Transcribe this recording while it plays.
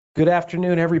Good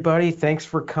afternoon, everybody. Thanks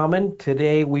for coming.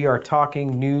 Today we are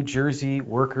talking New Jersey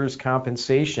workers'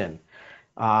 compensation.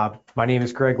 My name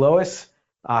is Greg Lois.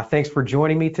 Thanks for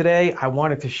joining me today. I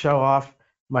wanted to show off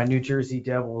my New Jersey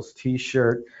Devils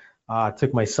t-shirt.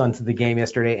 Took my son to the game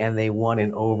yesterday and they won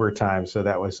in overtime, so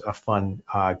that was a fun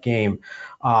game.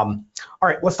 All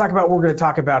right, let's talk about what we're going to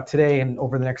talk about today and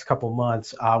over the next couple of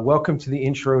months. Welcome to the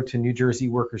Intro to New Jersey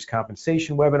Workers'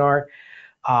 Compensation webinar.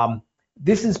 Um,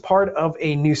 this is part of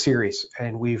a new series,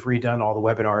 and we've redone all the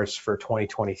webinars for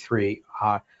 2023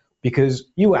 because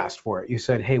you asked for it. You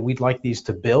said, hey, we'd like these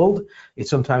to build. It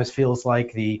sometimes feels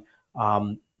like the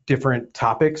different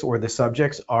topics or the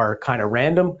subjects are kind of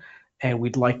random, and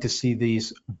we'd like to see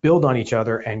these build on each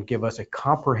other and give us a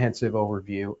comprehensive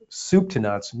overview, soup to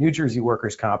nuts, New Jersey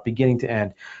workers' comp, beginning to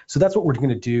end. So that's what we're going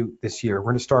to do this year. We're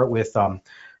going to start with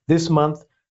this month,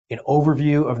 an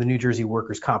overview of the New Jersey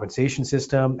workers' compensation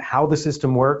system, how the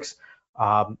system works.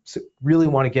 So really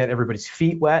want to get everybody's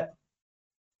feet wet.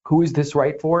 Who is this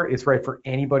right for? It's right for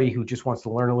anybody who just wants to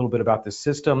learn a little bit about the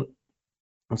system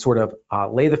and sort of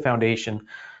lay the foundation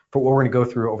for what we're going to go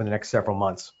through over the next several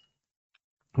months.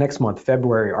 Next month,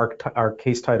 February, our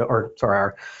case title, or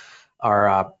sorry,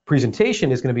 our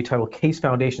presentation is going to be titled Case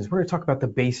Foundations. We're going to talk about the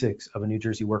basics of a New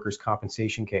Jersey workers'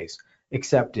 compensation case: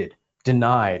 accepted,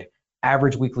 denied,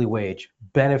 average weekly wage,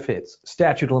 benefits,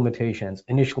 statute of limitations,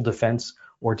 initial defense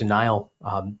or denial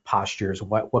postures,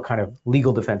 what kind of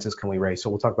legal defenses can we raise?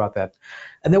 So we'll talk about that.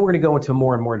 And then we're going to go into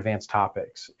more and more advanced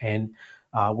topics. And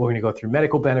we're going to go through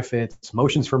medical benefits,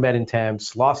 motions for med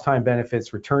temps, lost time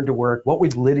benefits, return to work, what we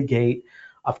litigate.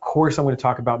 Of course, I'm going to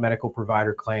talk about medical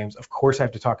provider claims. Of course, I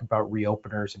have to talk about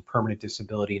reopeners and permanent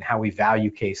disability and how we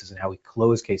value cases and how we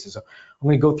close cases. So I'm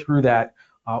going to go through that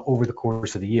over the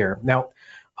course of the year. Now,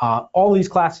 all these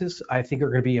classes, I think, are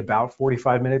going to be about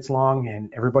 45 minutes long,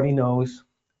 and everybody knows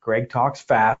Greg talks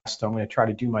fast, so I'm going to try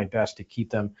to do my best to keep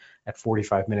them at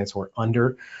 45 minutes or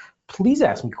under. Please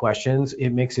ask me questions. It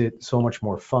makes it so much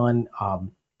more fun,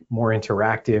 more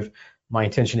interactive. My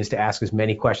intention is to ask as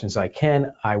many questions as I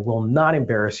can. I will not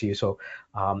embarrass you, so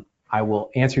I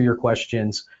will answer your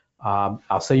questions.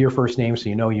 I'll say your first name so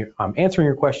you know I'm answering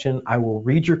your question. I will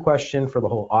read your question for the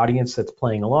whole audience that's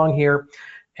playing along here,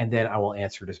 and then I will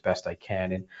answer it as best I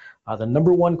can. And the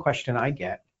number one question I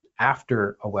get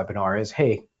after a webinar is,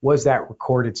 hey, was that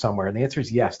recorded somewhere? And the answer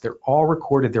is yes. They're all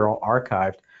recorded. They're all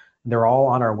archived. They're all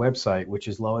on our website, which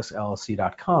is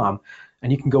loisllc.com.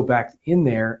 And you can go back in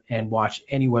there and watch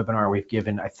any webinar we've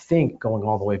given, I think, going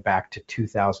all the way back to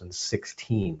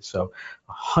 2016. So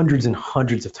hundreds and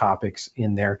hundreds of topics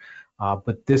in there.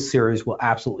 But this series will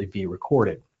absolutely be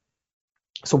recorded.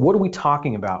 So what are we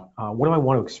talking about? What do I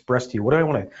want to express to you? What do I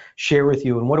want to share with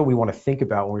you? And what do we want to think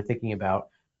about when we're thinking about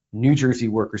New Jersey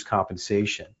workers'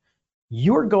 compensation?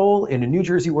 Your goal in a New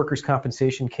Jersey workers'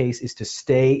 compensation case is to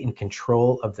stay in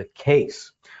control of the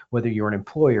case. Whether you're an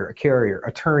employer, a carrier,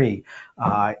 attorney,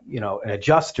 an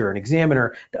adjuster, an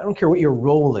examiner, I don't care what your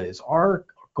role is. Our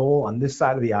goal on this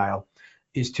side of the aisle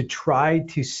is to try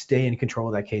to stay in control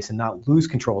of that case and not lose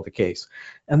control of the case.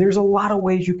 And there's a lot of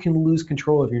ways you can lose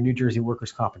control of your New Jersey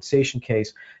workers' compensation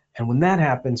case. And when that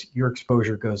happens, your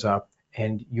exposure goes up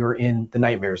and you're in the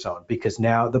nightmare zone because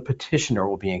now the petitioner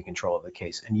will be in control of the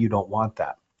case and you don't want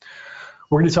that.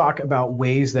 We're going to talk about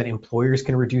ways that employers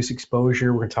can reduce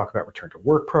exposure. We're going to talk about return to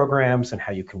work programs and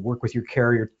how you can work with your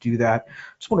carrier to do that.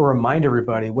 Just want to remind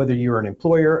everybody, whether you're an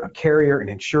employer, a carrier, an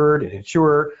insured, an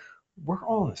insurer, we're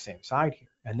all on the same side here,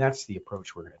 and that's the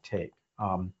approach we're going to take.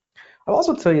 I'll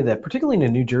also tell you that, particularly in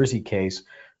a New Jersey case,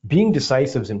 being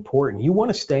decisive is important. You want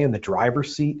to stay in the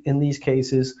driver's seat in these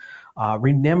cases.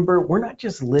 Remember, we're not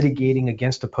just litigating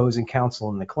against opposing counsel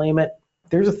and the claimant.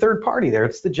 There's a third party there.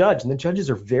 It's the judge, and the judges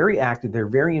are very active. They're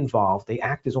very involved. They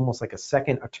act as almost like a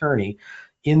second attorney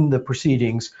in the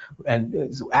proceedings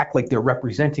and act like they're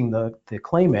representing the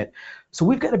claimant. So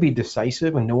we've got to be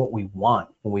decisive and know what we want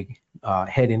when we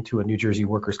head into a New Jersey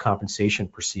workers' compensation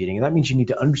proceeding. And that means you need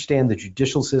to understand the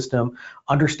judicial system,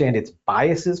 understand its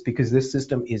biases, because this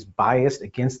system is biased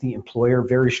against the employer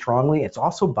very strongly. It's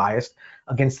also biased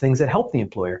against things that help the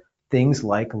employer, things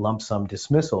like lump sum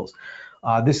dismissals.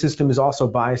 This system is also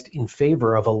biased in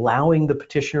favor of allowing the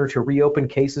petitioner to reopen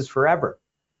cases forever.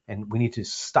 And we need to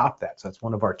stop that. So that's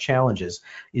one of our challenges,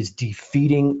 is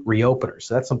defeating reopeners.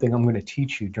 So that's something I'm going to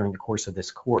teach you during the course of this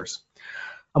course.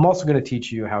 I'm also going to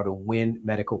teach you how to win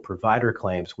medical provider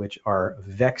claims, which are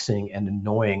vexing and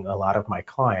annoying a lot of my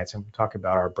clients. And we'll talk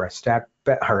about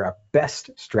our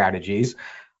best strategies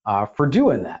for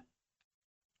doing that.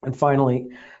 And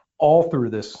finally, all through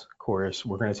this course,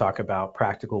 we're going to talk about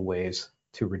practical ways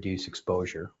to reduce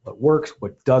exposure, what works,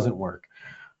 what doesn't work.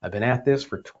 I've been at this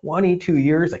for 22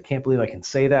 years. I can't believe I can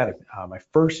say that. My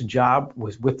first job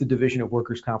was with the Division of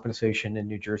Workers' Compensation in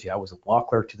New Jersey. I was a law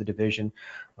clerk to the division.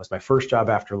 It was my first job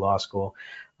after law school.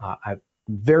 I'm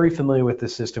very familiar with the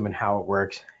system and how it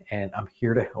works, and I'm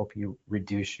here to help you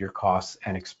reduce your costs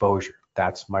and exposure.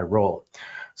 That's my role.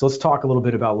 So let's talk a little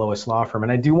bit about Lois Law Firm.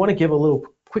 And I do want to give a little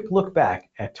quick look back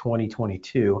at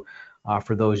 2022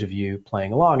 for those of you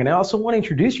playing along. And I also want to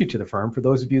introduce you to the firm for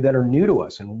those of you that are new to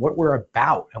us and what we're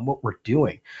about and what we're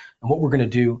doing and what we're going to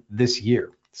do this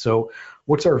year. So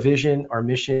what's our vision, our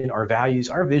mission, our values?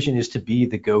 Our vision is to be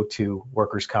the go-to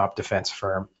workers' comp defense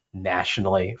firm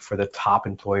nationally for the top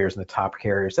employers and the top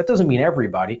carriers. That doesn't mean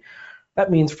everybody. That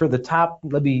means for the top,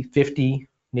 maybe 50,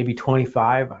 maybe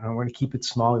 25. I don't want to keep it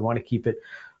small. We want to keep it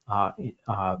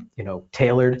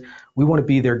tailored. We want to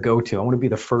be their go-to. I want to be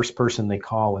the first person they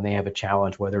call when they have a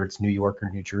challenge, whether it's New York or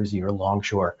New Jersey or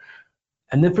Longshore.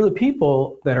 And then for the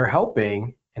people that are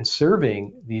helping and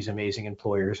serving these amazing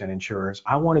employers and insurers,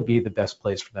 I want to be the best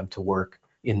place for them to work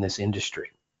in this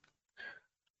industry.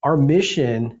 Our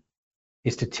mission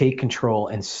is to take control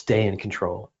and stay in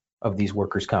control of these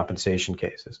workers' compensation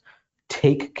cases.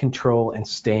 Take control and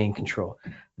stay in control.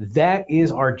 That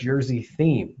is our Jersey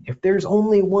theme. If there's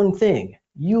only one thing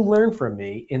you learn from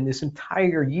me in this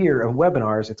entire year of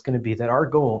webinars, it's going to be that our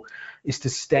goal is to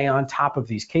stay on top of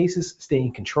these cases, stay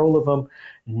in control of them,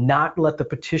 not let the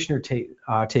petitioner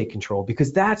take control,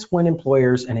 because that's when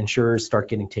employers and insurers start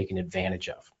getting taken advantage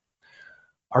of.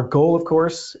 Our goal, of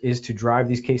course, is to drive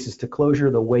these cases to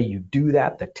closure. The way you do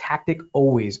that, the tactic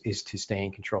always is to stay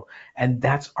in control. And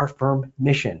that's our firm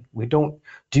mission. We don't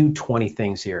do 20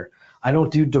 things here. I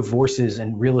don't do divorces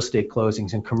and real estate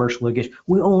closings and commercial litigation.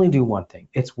 We only do one thing.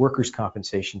 It's workers'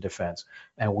 compensation defense,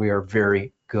 and we are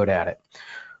very good at it.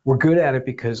 We're good at it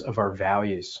because of our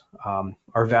values.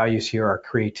 Our values here are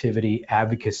creativity,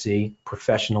 advocacy,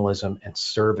 professionalism, and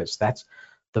service. That's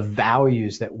the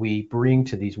values that we bring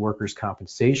to these workers'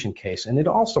 compensation case, and it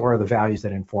also are the values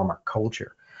that inform our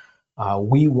culture.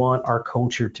 We want our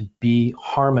culture to be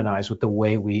harmonized with the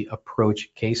way we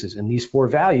approach cases, and these 4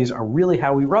 values are really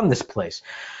how we run this place.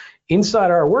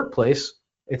 Inside our workplace,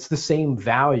 it's the same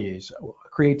values: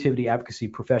 creativity, advocacy,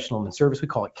 professionalism, and service. We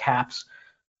call it CAPS.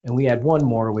 And we add one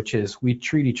more, which is we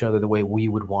treat each other the way we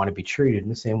would want to be treated, in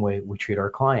the same way we treat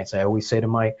our clients. I always say to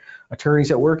my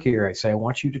attorneys at work here, I say, I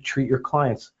want you to treat your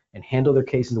clients and handle their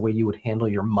cases the way you would handle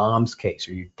your mom's case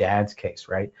or your dad's case,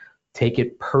 right? Take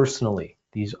it personally.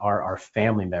 These are our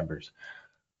family members.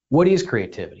 What is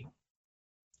creativity?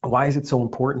 Why is it so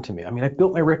important to me? I mean, I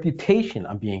built my reputation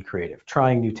on being creative,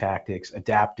 trying new tactics,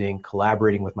 adapting,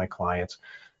 collaborating with my clients.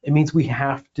 It means we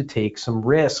have to take some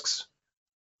risks.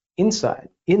 Inside,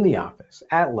 in the office,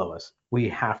 at Lois, we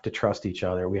have to trust each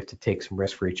other. We have to take some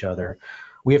risks for each other.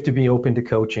 We have to be open to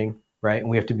coaching, right? And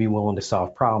we have to be willing to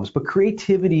solve problems. But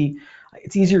creativity,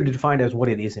 it's easier to define as what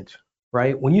it isn't,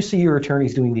 right? When you see your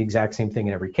attorneys doing the exact same thing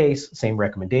in every case, same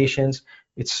recommendations,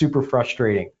 it's super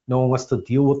frustrating. No one wants to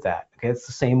deal with that. Okay, it's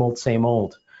the same old, same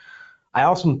old. I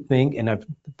also think, and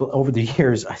over the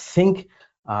years, I think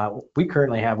we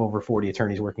currently have over 40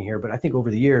 attorneys working here, but I think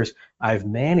over the years, I've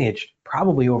managed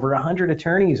probably over 100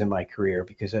 attorneys in my career,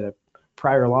 because at a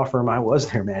prior law firm, I was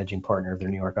their managing partner of their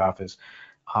New York office.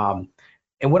 And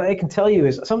what I can tell you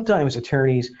is sometimes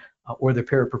attorneys or their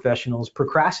paraprofessionals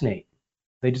procrastinate.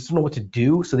 They just don't know what to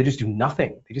do, so they just do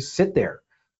nothing. They just sit there.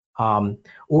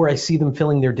 Or I see them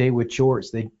filling their day with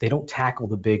chores. They don't tackle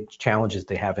the big challenges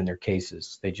they have in their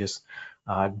cases. They just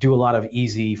do a lot of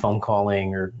easy phone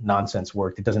calling or nonsense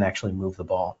work that doesn't actually move the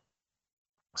ball.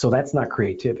 So that's not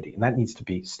creativity, and that needs to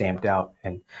be stamped out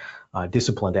and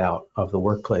disciplined out of the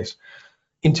workplace.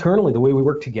 Internally, the way we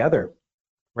work together,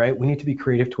 right? We need to be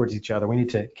creative towards each other. We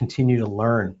need to continue to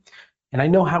learn. And I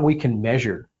know how we can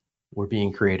measure we're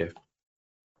being creative.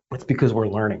 It's because we're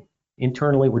learning.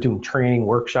 Internally, we're doing training,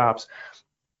 workshops,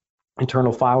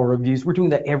 internal file reviews. We're doing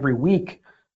that every week.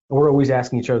 And we're always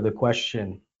asking each other the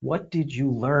question, what did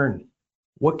you learn?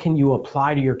 What can you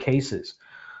apply to your cases?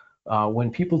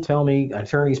 When people tell me,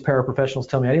 attorneys, paraprofessionals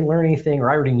tell me I didn't learn anything or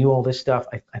I already knew all this stuff,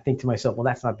 I think to myself, well,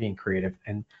 that's not being creative.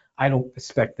 And I don't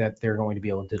expect that they're going to be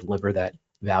able to deliver that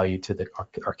value to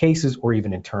our cases or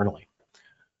even internally.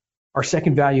 Our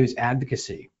second value is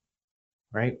advocacy,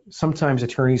 right? Sometimes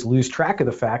attorneys lose track of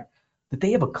the fact that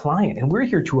they have a client, and we're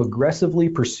here to aggressively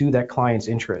pursue that client's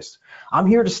interests. I'm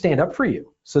here to stand up for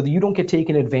you so that you don't get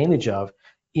taken advantage of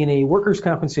in a workers'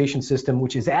 compensation system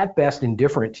which is at best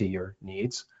indifferent to your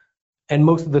needs and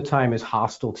most of the time is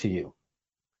hostile to you.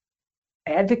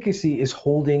 Advocacy is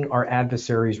holding our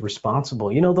adversaries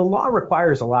responsible. You know, the law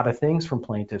requires a lot of things from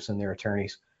plaintiffs and their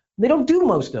attorneys. They don't do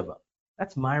most of them.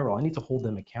 That's my role. I need to hold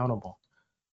them accountable.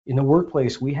 In the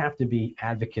workplace, we have to be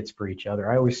advocates for each other.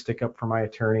 I always stick up for my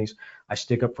attorneys. I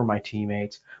stick up for my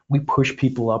teammates. We push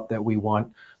people up that we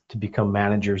want to become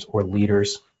managers or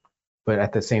leaders. But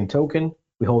at the same token,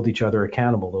 we hold each other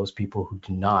accountable, those people who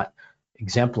do not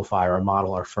exemplify or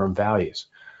model our firm values.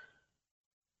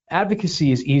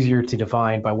 Advocacy is easier to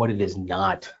define by what it is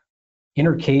not. In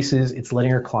our cases, it's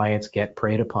letting our clients get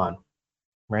preyed upon,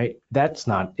 right? That's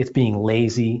not, it's being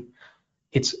lazy.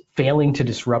 It's failing to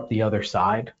disrupt the other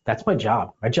side. That's my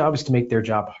job. My job is to make their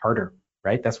job harder,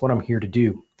 right? That's what I'm here to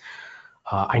do.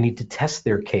 I need to test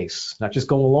their case, not just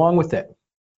go along with it.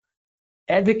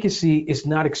 Advocacy is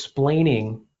not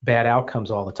explaining bad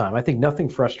outcomes all the time. I think nothing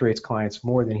frustrates clients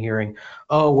more than hearing,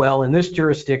 oh, well, in this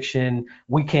jurisdiction,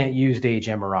 we can't use DAGE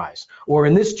MRIs. Or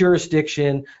in this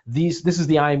jurisdiction, this is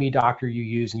the IME doctor you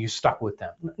use and you stuck with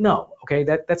them. No, okay,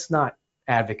 that's not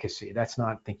advocacy. That's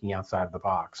not thinking outside the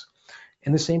box.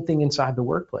 And the same thing inside the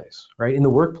workplace, right? In the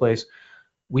workplace,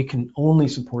 we can only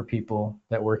support people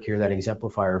that work here that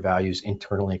exemplify our values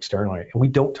internally, externally, and we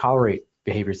don't tolerate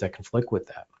behaviors that conflict with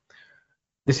that.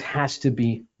 This has to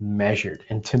be measured.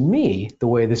 And to me, the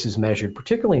way this is measured,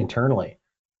 particularly internally,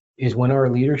 is when our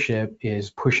leadership is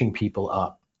pushing people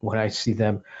up, when I see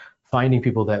them finding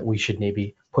people that we should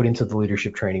maybe put into the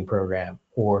leadership training program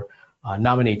or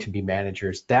nominate to be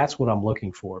managers. That's what I'm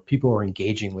looking for. People are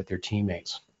engaging with their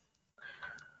teammates.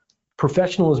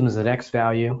 Professionalism is the next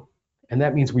value, and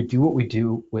that means we do what we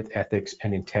do with ethics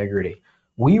and integrity.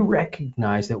 We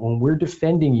recognize that when we're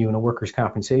defending you in a workers'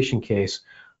 compensation case,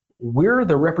 we're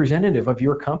the representative of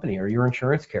your company or your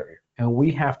insurance carrier, and we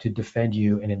have to defend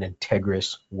you in an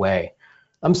integrous way.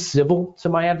 I'm civil to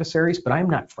my adversaries, but I'm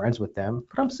not friends with them,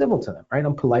 but I'm civil to them, right?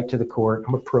 I'm polite to the court,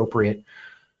 I'm appropriate.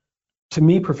 To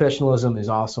me, professionalism is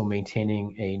also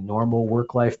maintaining a normal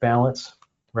work-life balance,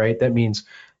 right? That means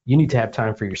you need to have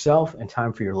time for yourself and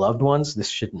time for your loved ones. This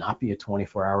should not be a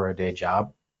 24-hour-a-day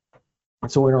job.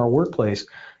 And so in our workplace,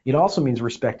 it also means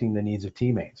respecting the needs of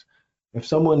teammates. If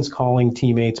someone's calling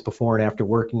teammates before and after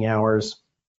working hours,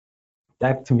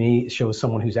 that to me shows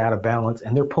someone who's out of balance,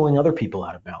 and they're pulling other people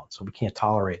out of balance. So we can't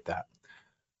tolerate that.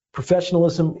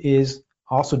 Professionalism is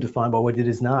also defined by what it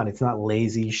is not. It's not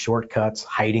lazy, shortcuts,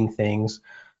 hiding things,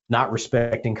 not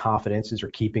respecting confidences or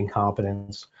keeping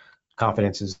confidences,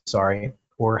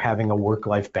 or having a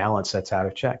work-life balance that's out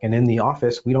of check. And in the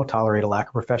office, we don't tolerate a lack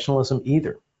of professionalism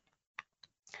either.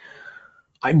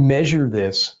 I measure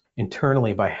this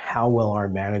internally by how well our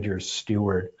managers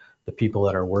steward the people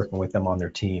that are working with them on their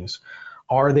teams.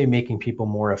 Are they making people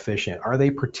more efficient? Are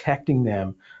they protecting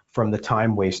them from the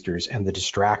time wasters and the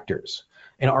distractors?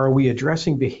 And are we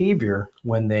addressing behavior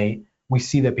when we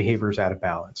see that behavior is out of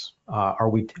balance? Are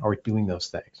we doing those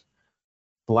things?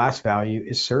 The last value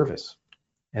is service.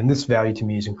 And this value to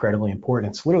me is incredibly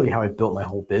important. It's literally how I built my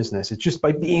whole business. It's just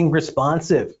by being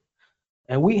responsive.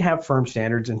 And we have firm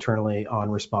standards internally on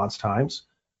response times,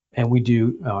 and we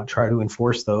do try to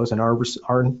enforce those. And our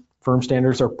firm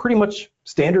standards are pretty much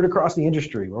standard across the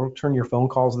industry. We'll return your phone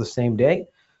calls the same day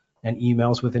and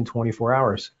emails within 24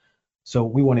 hours. So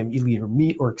we want to either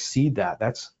meet or exceed that.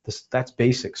 That's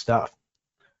basic stuff.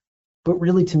 But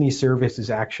really, to me, service is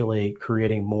actually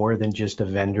creating more than just a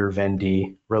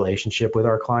vendor-vendee relationship with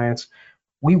our clients.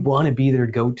 We want to be their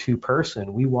go-to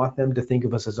person. We want them to think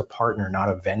of us as a partner, not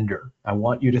a vendor. I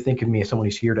want you to think of me as someone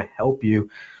who's here to help you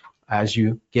as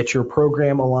you get your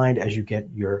program aligned, as you get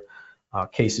your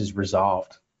cases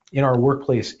resolved. In our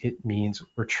workplace, it means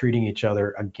we're treating each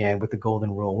other, again, with the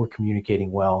golden rule. We're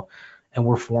communicating well, and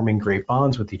we're forming great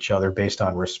bonds with each other based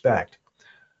on respect.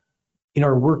 In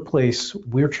our workplace,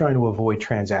 we're trying to avoid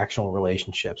transactional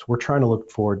relationships. We're trying to look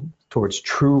towards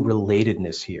true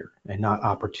relatedness here and not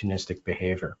opportunistic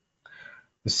behavior.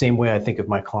 The same way I think of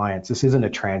my clients, this isn't a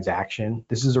transaction,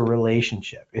 this is a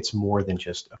relationship. It's more than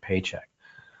just a paycheck.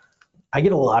 I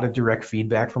get a lot of direct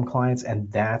feedback from clients, and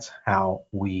that's how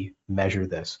we measure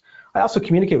this. I also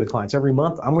communicate with clients every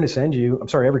month.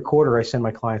 Every quarter I send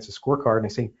my clients a scorecard and I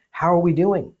say, how are we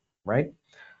doing, right?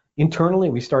 Internally,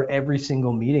 we start every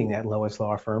single meeting at Lois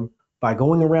Law Firm by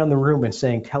going around the room and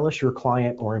saying, tell us your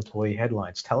client or employee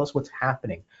headlines. Tell us what's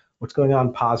happening, what's going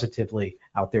on positively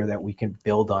out there that we can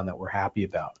build on, that we're happy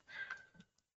about.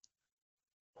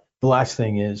 The last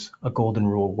thing is a golden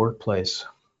rule workplace.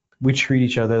 We treat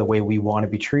each other the way we want to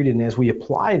be treated. And as we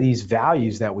apply these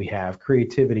values that we have,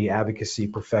 creativity, advocacy,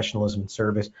 professionalism, and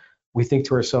service, we think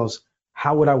to ourselves,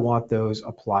 how would I want those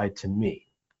applied to me?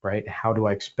 Right? How do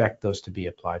I expect those to be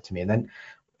applied to me?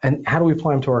 And how do we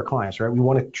apply them to our clients, right? We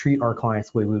want to treat our clients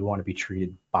the way we would want to be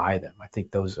treated by them. I think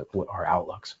those are our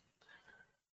outlooks.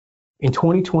 In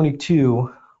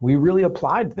 2022, we really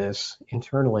applied this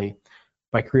internally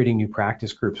by creating new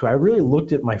practice groups. So I really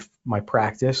looked at my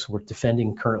practice. We're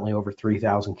defending currently over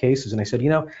 3,000 cases. And I said,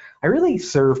 I really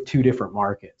serve two different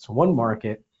markets. One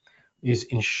market is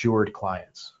insured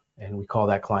clients, and we call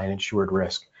that client insured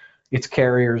risk. It's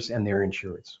carriers and their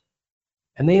insureds.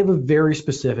 And they have a very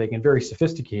specific and very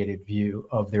sophisticated view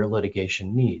of their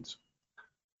litigation needs.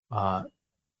 And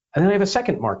then I have a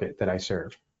second market that I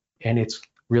serve, and it's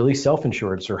really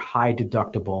self-insureds or high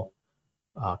deductible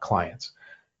clients.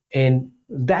 And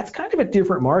that's kind of a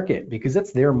different market because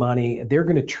that's their money. They're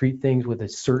going to treat things with a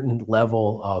certain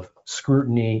level of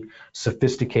scrutiny,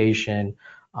 sophistication,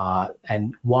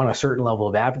 and want a certain level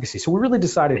of advocacy. So we really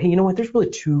decided, hey, you know what, there's really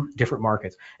two different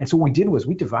markets. And so what we did was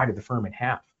we divided the firm in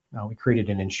half. We created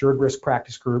an insured risk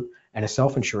practice group and a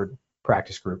self-insured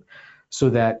practice group so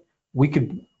that we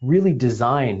could really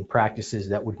design practices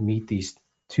that would meet these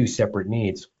two separate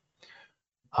needs.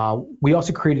 We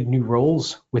also created new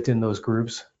roles within those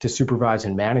groups to supervise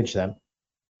and manage them.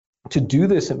 To do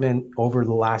this, it meant over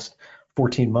the last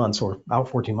 14 months, or about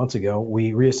 14 months ago,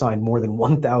 we reassigned more than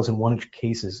 1,100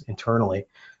 cases internally,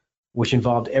 which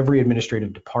involved every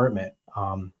administrative department,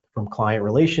 from client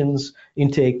relations,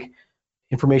 intake,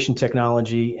 information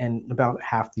technology, and about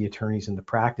half the attorneys in the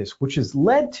practice, which has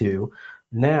led to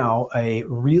now a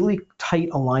really tight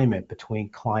alignment between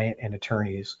client and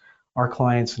attorneys. Our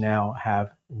clients now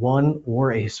have one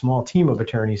or a small team of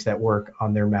attorneys that work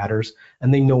on their matters,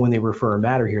 and they know when they refer a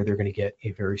matter here, they're going to get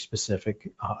a very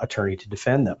specific attorney to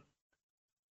defend them.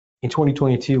 In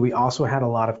 2022, we also had a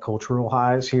lot of cultural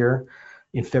highs here.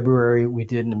 In February, we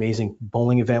did an amazing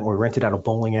bowling event where we rented out a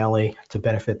bowling alley to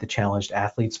benefit the Challenged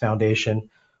Athletes Foundation.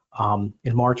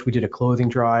 In March, we did a clothing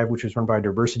drive, which was run by a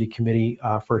diversity committee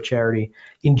for a charity.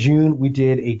 In June, we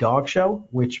did a dog show,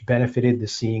 which benefited the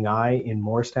Seeing Eye in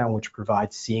Morristown, which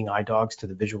provides seeing eye dogs to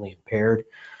the visually impaired.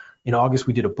 In August,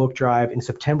 we did a book drive. In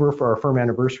September, for our firm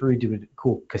anniversary, did a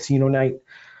cool casino night.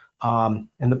 And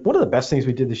one of the best things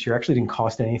we did this year actually didn't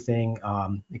cost anything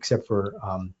except for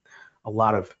a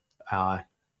lot of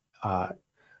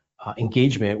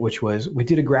engagement, which was we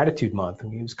did a gratitude month.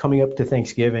 And it was coming up to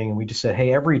Thanksgiving, and we just said,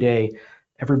 hey, every day,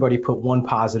 everybody put one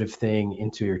positive thing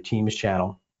into your Teams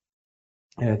channel.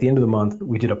 And at the end of the month,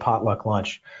 we did a potluck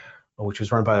lunch, which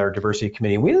was run by our diversity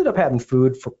committee. And we ended up having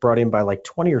food brought in by like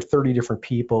 20 or 30 different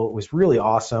people. It was really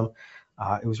awesome.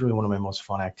 It was really one of my most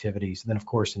fun activities. And then, of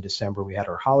course, in December, we had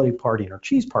our holiday party and our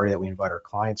cheese party that we invite our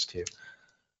clients to.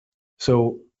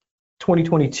 So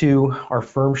 2022, our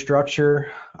firm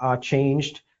structure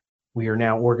changed. We are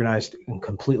now organized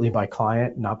completely by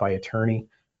client, not by attorney.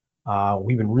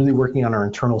 We've been really working on our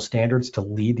internal standards to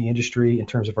lead the industry in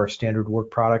terms of our standard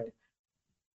work product.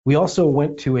 We also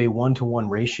went to a 1-to-1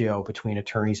 ratio between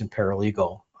attorneys and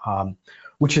paralegal,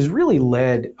 which has really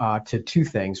led to two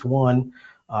things. One,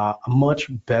 a much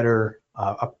better,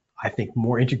 I think,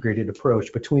 more integrated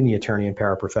approach between the attorney and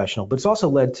paraprofessional, but it's also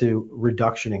led to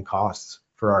reduction in costs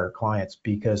for our clients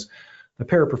because the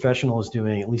paraprofessional is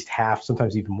doing at least half,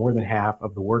 sometimes even more than half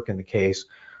of the work in the case,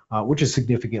 which is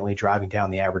significantly driving down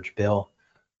the average bill.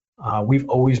 We've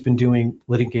always been doing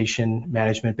litigation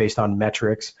management based on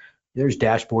metrics. There's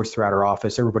dashboards throughout our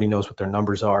office. Everybody knows what their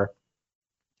numbers are.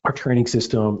 Our training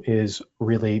system is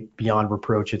really beyond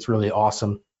reproach. It's really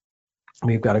awesome.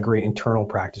 We've got a great internal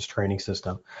practice training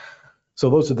system. So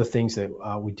those are the things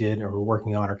that we did or we're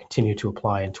working on or continue to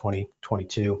apply in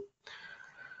 2022.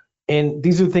 And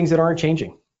these are the things that aren't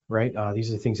changing, right? These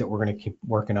are the things that we're going to keep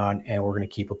working on and we're going to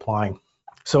keep applying.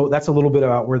 So that's a little bit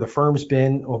about where the firm's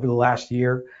been over the last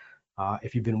year.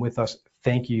 If you've been with us,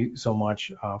 thank you so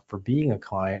much for being a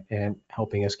client and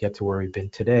helping us get to where we've been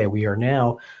today. We are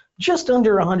now just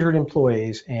under 100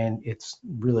 employees, and it's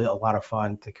really a lot of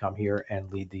fun to come here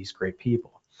and lead these great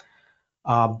people.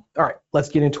 All right, let's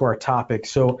get into our topic.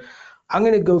 So I'm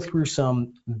going to go through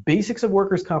some basics of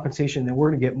workers' compensation, and we're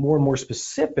going to get more and more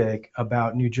specific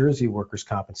about New Jersey workers'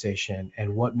 compensation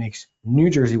and what makes New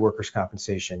Jersey workers'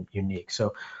 compensation unique.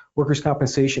 So workers'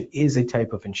 compensation is a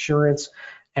type of insurance,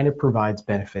 and it provides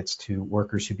benefits to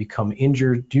workers who become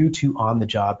injured due to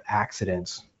on-the-job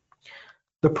accidents.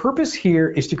 The purpose here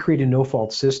is to create a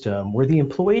no-fault system where the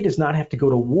employee does not have to go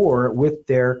to war with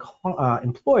their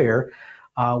employer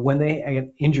when they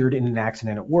get injured in an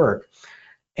accident at work.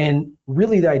 And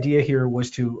really the idea here was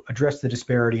to address the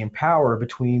disparity in power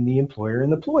between the employer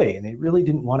and the employee. And they really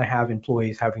didn't want to have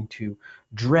employees having to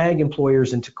drag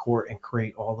employers into court and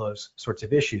create all those sorts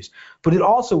of issues. But it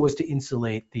also was to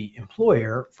insulate the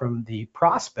employer from the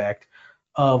prospect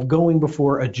of going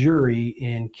before a jury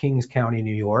in Kings County,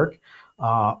 New York,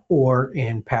 or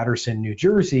in Paterson, New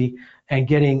Jersey, and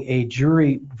getting a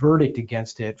jury verdict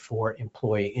against it for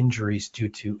employee injuries due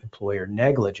to employer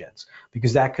negligence,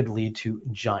 because that could lead to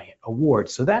giant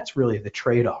awards. So that's really the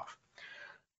trade-off.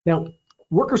 Now,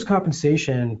 workers'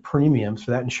 compensation premiums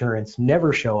for that insurance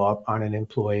never show up on an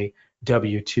employee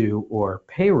W-2 or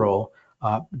payroll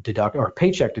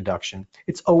paycheck deduction.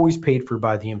 It's always paid for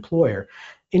by the employer.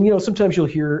 And sometimes you'll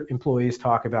hear employees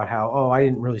talk about how, oh, I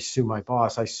didn't really sue my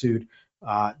boss, I sued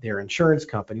their insurance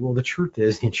company. Well, the truth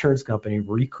is the insurance company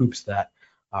recoups that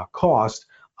cost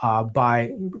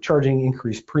by charging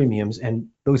increased premiums, and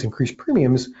those increased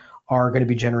premiums are going to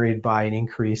be generated by an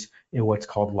increase in what's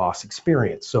called loss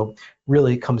experience. So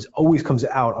really always comes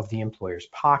out of the employer's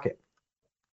pocket.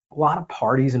 A lot of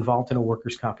parties involved in a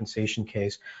workers' compensation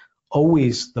case.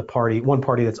 Always one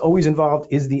party that's always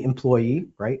involved is the employee,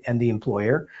 right, and the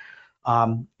employer.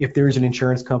 If there's an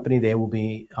insurance company, they will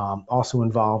be also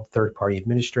involved, third-party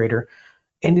administrator.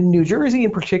 And in New Jersey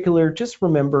in particular, just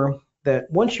remember that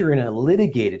once you're in a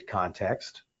litigated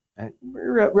context, and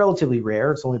relatively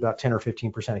rare, it's only about 10 or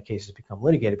 15% of cases become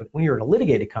litigated, but when you're in a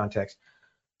litigated context,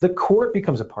 the court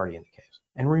becomes a party in the case.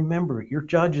 And remember, your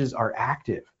judges are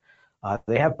active.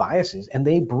 They have biases, and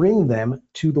they bring them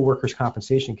to the workers'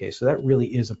 compensation case. So that really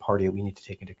is a party that we need to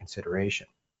take into consideration.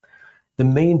 The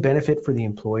main benefit for the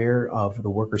employer of the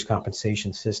workers'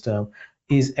 compensation system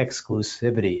is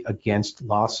exclusivity against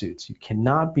lawsuits. You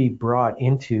cannot be brought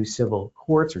into civil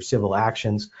courts or civil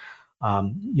actions.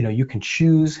 You can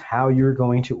choose how you're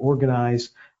going to organize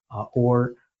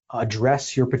or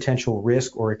address your potential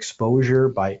risk or exposure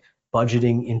by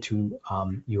budgeting into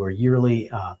your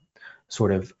yearly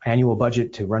sort of annual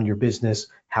budget to run your business,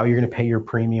 how you're going to pay your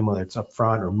premium, whether it's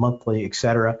upfront or monthly, et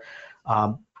cetera.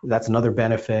 That's another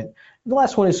benefit. The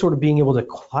last one is sort of being able to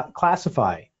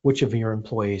classify which of your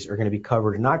employees are going to be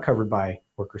covered or not covered by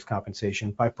workers'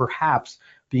 compensation by perhaps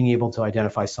being able to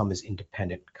identify some as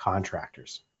independent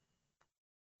contractors.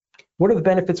 What are the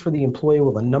benefits for the employee?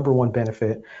 Well, the number one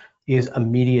benefit is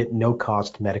immediate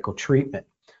no-cost medical treatment.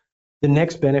 The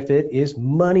next benefit is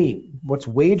money. What's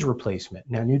wage replacement?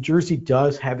 Now, New Jersey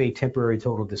does have a temporary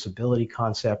total disability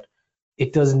concept.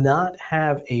 It does not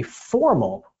have a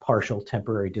formal partial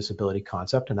temporary disability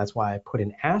concept, and that's why I put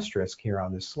an asterisk here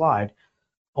on this slide,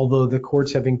 although the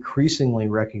courts have increasingly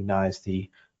recognized the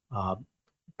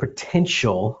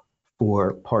potential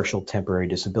for partial temporary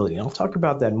disability. And I'll talk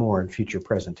about that more in future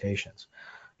presentations.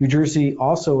 New Jersey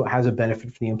also has a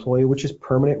benefit for the employee, which is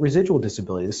permanent residual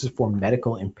disability. This is for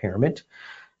medical impairment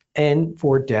and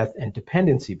for death and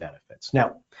dependency benefits.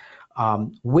 Now,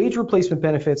 wage replacement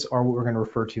benefits are what we're going to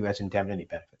refer to as indemnity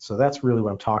benefits. So that's really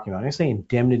what I'm talking about. When I say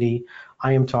indemnity,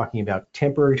 I am talking about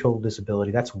temporary total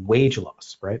disability. That's wage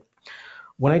loss, right?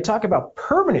 When I talk about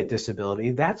permanent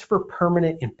disability, that's for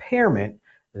permanent impairment.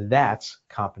 That's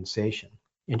compensation.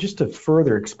 And just to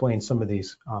further explain some of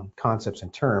these concepts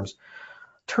and terms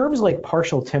like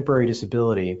partial temporary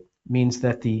disability means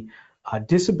that the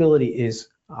disability is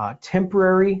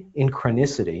temporary in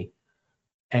chronicity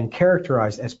and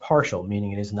characterized as partial,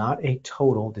 meaning it is not a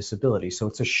total disability. So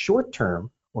it's a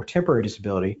short-term or temporary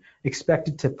disability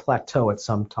expected to plateau at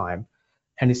some time,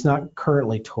 and it's not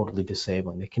currently totally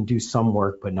disabling. They can do some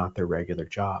work, but not their regular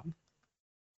job.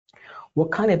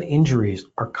 What kind of injuries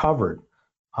are covered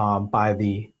by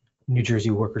the New Jersey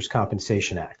Workers'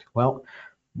 Compensation Act? Well,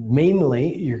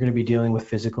 mainly you're going to be dealing with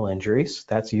physical injuries.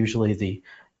 That's usually the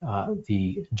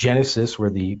genesis or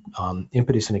the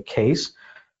impetus in a case.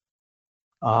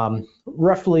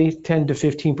 Roughly 10 to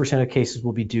 15% of cases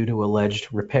will be due to alleged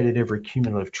repetitive or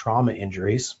cumulative trauma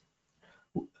injuries.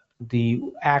 The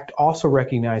Act also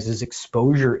recognizes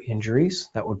exposure injuries.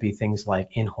 That would be things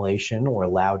like inhalation or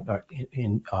loud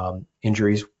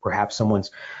injuries. Perhaps someone's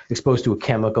exposed to a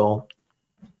chemical,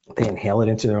 they inhale it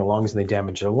into their lungs and they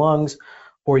damage their lungs.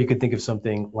 Or you could think of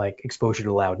something like exposure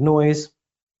to loud noise,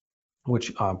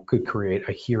 which could create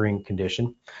a hearing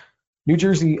condition. New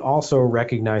Jersey also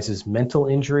recognizes mental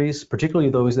injuries,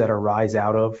 particularly those that arise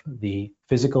out of the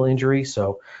physical injury.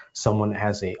 So someone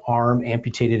has an arm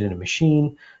amputated in a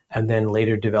machine and then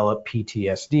later develop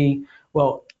PTSD.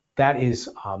 Well, that is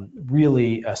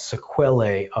really a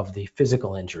sequelae of the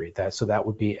physical injury. So that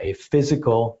would be a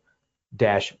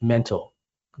physical-mental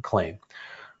claim.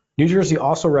 New Jersey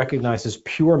also recognizes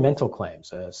pure mental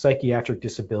claims, a psychiatric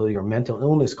disability or mental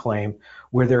illness claim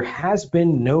where there has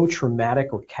been no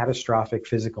traumatic or catastrophic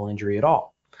physical injury at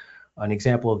all. An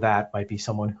example of that might be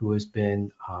someone who has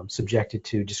been subjected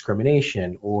to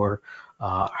discrimination or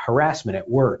harassment at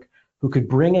work, who could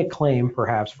bring a claim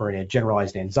perhaps for a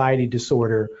generalized anxiety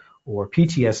disorder or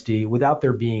PTSD without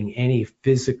there being any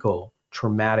physical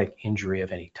traumatic injury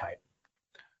of any type.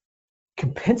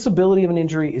 Compensability of an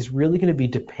injury is really going to be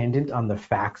dependent on the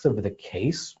facts of the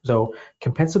case. So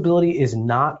compensability is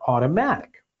not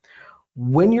automatic.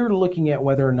 When you're looking at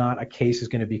whether or not a case is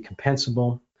going to be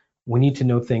compensable, we need to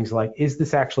know things like, is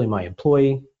this actually my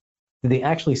employee? Did they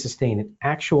actually sustain an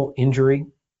actual injury,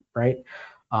 right?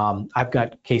 I've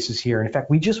got cases here. In fact,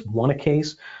 we just won a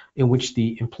case in which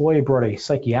the employee brought a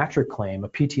psychiatric claim, a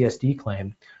PTSD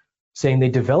claim, saying they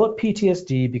developed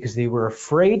PTSD because they were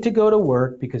afraid to go to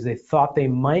work because they thought they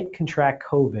might contract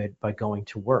COVID by going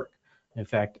to work. In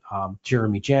fact,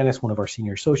 Jeremy Janis, one of our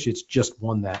senior associates, just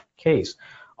won that case,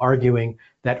 arguing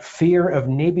that fear of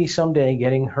maybe someday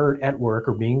getting hurt at work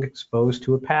or being exposed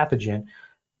to a pathogen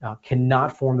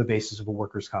cannot form the basis of a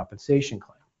workers' compensation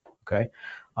claim. Okay,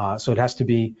 so it has to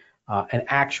be an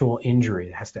actual injury.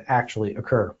 It has to actually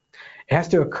occur. It has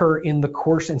to occur in the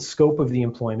course and scope of the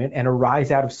employment and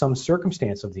arise out of some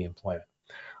circumstance of the employment.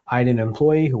 I had an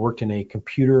employee who worked in a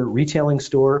computer retailing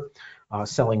store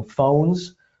selling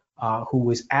phones, who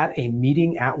was at a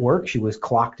meeting at work. She was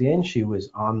clocked in, she was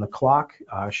on the clock,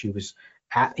 she was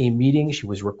at a meeting, she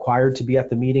was required to be at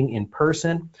the meeting in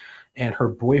person, and her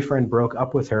boyfriend broke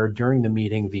up with her during the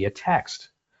meeting via text.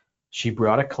 She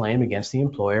brought a claim against the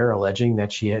employer alleging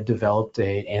that she had developed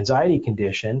an anxiety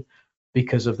condition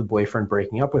because of the boyfriend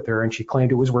breaking up with her, and she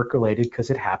claimed it was work-related because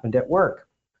it happened at work.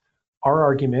 Our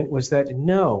argument was that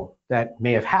no, that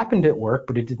may have happened at work,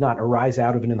 but it did not arise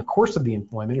out of it in the course of the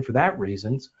employment, and for that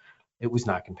reasons, it was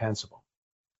not compensable.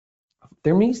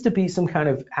 There needs to be some kind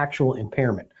of actual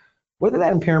impairment, whether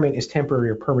that impairment is temporary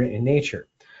or permanent in nature.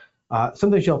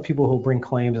 Sometimes you'll have people who bring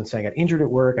claims and say, I got injured at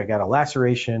work, I got a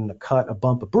laceration, a cut, a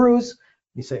bump, a bruise.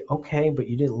 You say, okay, but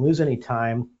you didn't lose any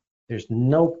time. There's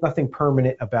nothing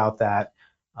permanent about that.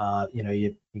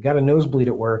 You got a nosebleed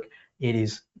at work. It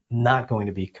is not going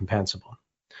to be compensable.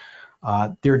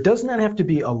 There does not have to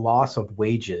be a loss of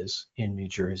wages in New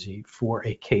Jersey for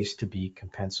a case to be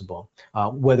compensable,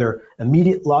 whether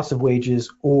immediate loss of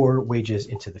wages or wages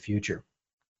into the future.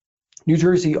 New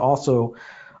Jersey also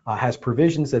has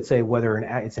provisions that say whether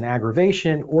it's an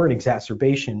aggravation or an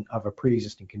exacerbation of a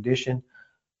pre-existing condition,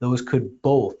 those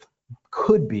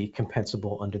could be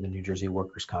compensable under the New Jersey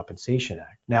Workers' Compensation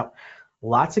Act. Now,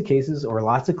 lots of cases or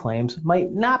lots of claims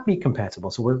might not be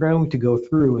compensable. So we're going to go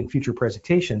through in future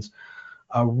presentations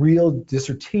a real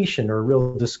dissertation or a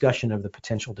real discussion of the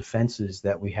potential defenses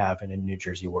that we have in a New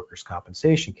Jersey workers'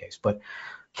 compensation case. But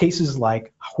cases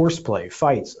like horseplay,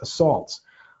 fights, assaults,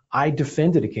 I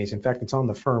defended a case, in fact, it's on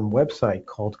the firm website,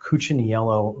 called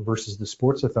Cuciniello versus the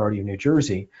Sports Authority of New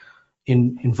Jersey,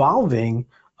 involving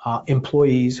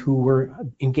employees who were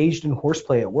engaged in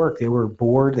horseplay at work. They were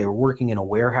bored, they were working in a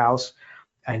warehouse,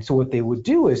 and so what they would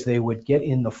do is they would get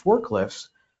in the forklifts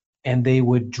and they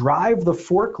would drive the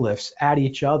forklifts at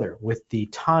each other with the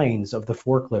tines of the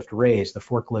forklift raised, the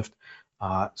forklift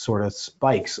sort of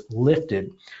spikes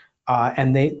lifted,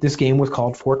 and this game was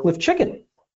called Forklift Chicken.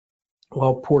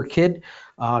 Well, poor kid,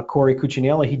 Corey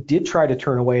Cuciniello, he did try to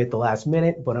turn away at the last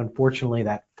minute, but unfortunately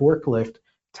that forklift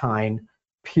tine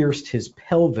pierced his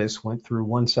pelvis, went through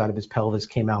one side of his pelvis,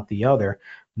 came out the other,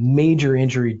 major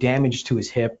injury, damage to his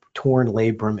hip, torn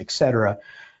labrum, etc.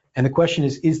 And the question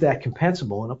is that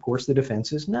compensable? And of course the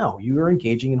defense is no, you are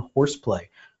engaging in horseplay.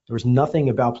 There was nothing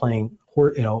about playing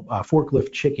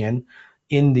forklift chicken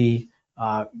in the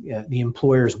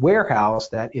employer's warehouse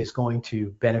that is going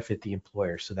to benefit the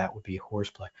employer, so that would be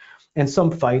horseplay. And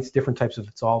some fights, different types of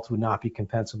assaults would not be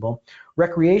compensable.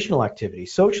 Recreational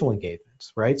activities, social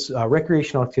engagements, right? So,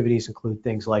 recreational activities include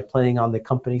things like playing on the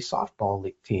company softball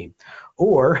league team,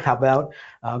 or how about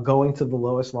going to the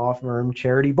Lois Law Firm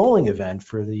charity bowling event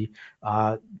for the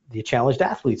Challenged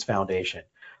Athletes Foundation.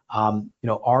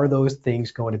 Are those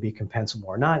things going to be compensable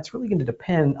or not? It's really going to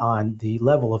depend on the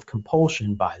level of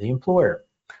compulsion by the employer.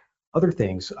 Other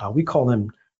things, we call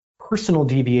them personal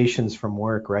deviations from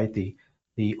work, right? The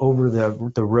over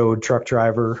the road truck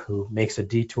driver who makes a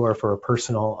detour for a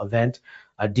personal event,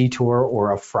 a detour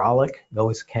or a frolic,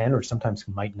 those can or sometimes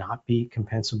might not be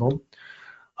compensable.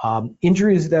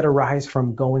 Injuries that arise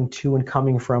from going to and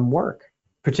coming from work,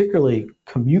 particularly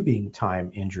commuting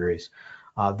time injuries.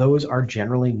 Those are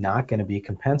generally not going to be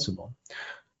compensable.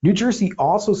 New Jersey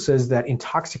also says that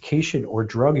intoxication or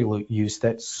drug use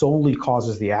that solely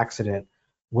causes the accident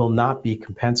will not be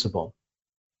compensable.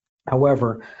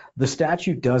 However, the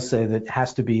statute does say that it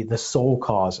has to be the sole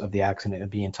cause of the accident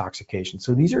and be intoxication.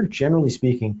 So these are, generally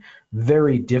speaking,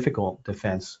 very difficult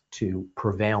defense to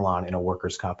prevail on in a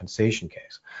workers' compensation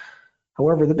case.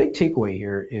 However, the big takeaway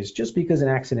here is just because an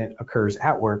accident occurs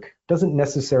at work doesn't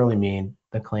necessarily mean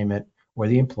the claimant or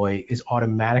the employee is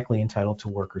automatically entitled to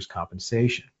workers'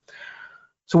 compensation.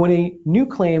 So when a new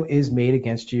claim is made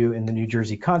against you in the New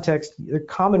Jersey context, the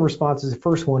common responses, the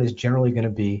first one is generally going to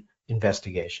be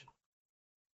investigation.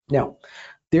 Now,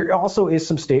 there also is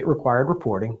some state required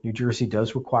reporting. New Jersey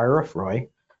does require a FROI,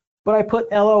 but I put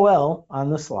LOL on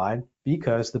the slide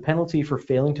because the penalty for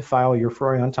failing to file your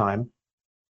FROI on time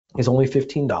is only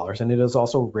 $15, and it is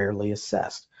also rarely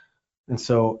assessed. And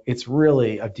so it's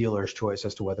really a dealer's choice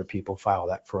as to whether people file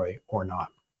that FROI or not.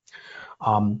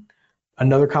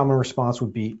 Another common response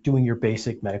would be doing your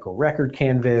basic medical record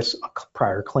canvass, a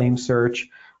prior claim search.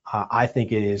 I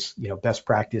think it is best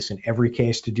practice in every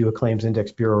case to do a Claims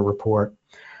Index Bureau report.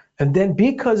 And then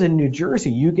because in New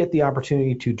Jersey you get the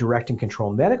opportunity to direct and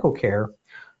control medical care,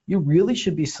 you really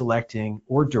should be selecting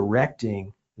or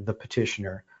directing the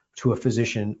petitioner to a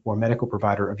physician or medical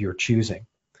provider of your choosing.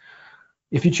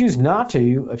 If you choose not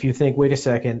to, if you think, wait a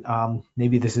second,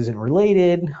 maybe this isn't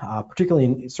related, particularly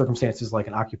in circumstances like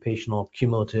an occupational,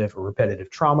 cumulative, or repetitive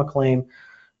trauma claim,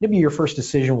 maybe your first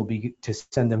decision will be to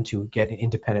send them to get an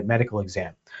independent medical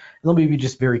exam. And let me be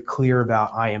just very clear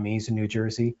about IMEs in New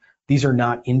Jersey. These are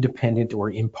not independent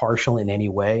or impartial in any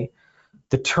way.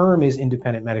 The term is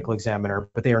independent medical examiner,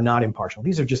 but they are not impartial.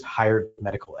 These are just hired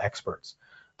medical experts.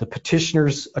 The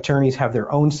petitioner's attorneys have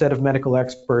their own set of medical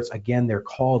experts. Again, they're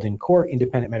called in court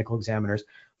independent medical examiners,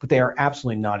 but they are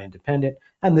absolutely not independent,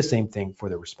 and the same thing for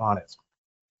the respondents.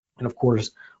 And of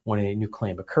course, when a new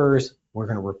claim occurs, we're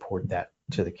going to report that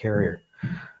to the carrier.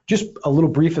 Just a little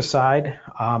brief aside,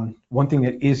 one thing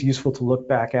that is useful to look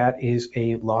back at is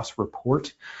a loss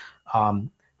report.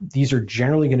 These are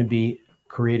generally going to be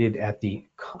created at the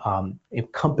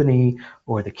company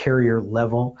or the carrier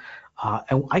level.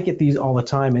 And I get these all the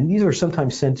time, and these are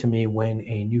sometimes sent to me when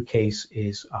a new case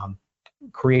is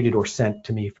created or sent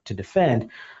to me to defend.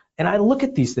 And I look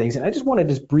at these things, and I just want to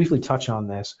just briefly touch on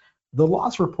this. The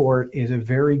loss report is a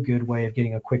very good way of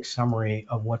getting a quick summary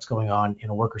of what's going on in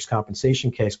a workers'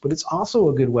 compensation case, but it's also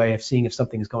a good way of seeing if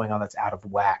something is going on that's out of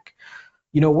whack.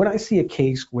 When I see a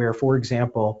case where, for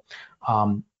example,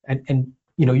 you're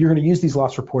going to use these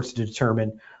loss reports to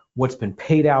determine what's been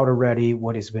paid out already,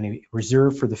 what has been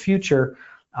reserved for the future.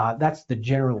 That's the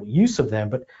general use of them.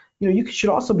 But you should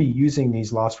also be using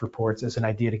these loss reports as an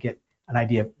idea to get an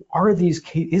idea of,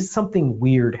 is something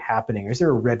weird happening? Is there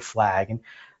a red flag? And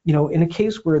in a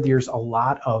case where there's a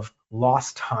lot of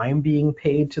lost time being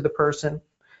paid to the person,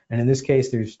 and in this case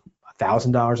there's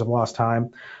 $1,000 of lost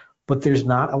time, but there's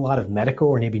not a lot of medical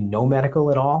or maybe no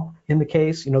medical at all in the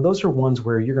case, those are ones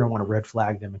where you're going to want to red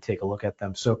flag them and take a look at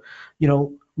them. So,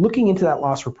 looking into that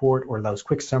loss report or those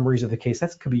quick summaries of the case,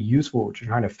 that could be useful if you're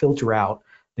trying to filter out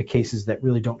the cases that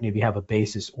really don't maybe have a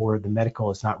basis or the medical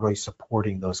is not really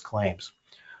supporting those claims.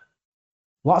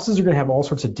 Losses are going to have all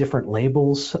sorts of different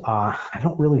labels. I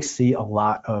don't really see a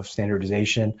lot of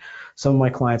standardization. Some of my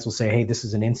clients will say, hey, this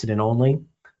is an incident only.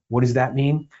 What does that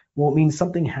mean? Well, it means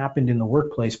something happened in the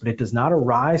workplace, but it does not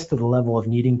arise to the level of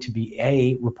needing to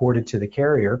be reported to the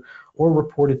carrier or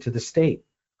reported to the state.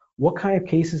 What kind of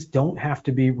cases don't have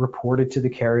to be reported to the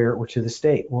carrier or to the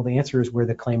state? Well, the answer is where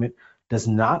the claimant does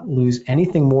not lose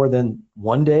anything more than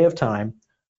 1 day of time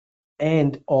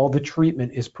and all the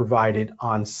treatment is provided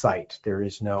on site. There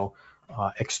is no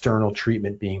external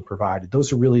treatment being provided.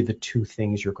 Those are really the two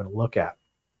things you're going to look at.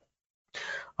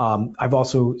 I've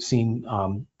also seen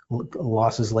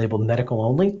losses labeled medical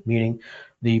only, meaning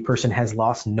the person has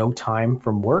lost no time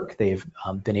from work. They've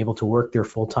been able to work their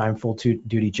full-time,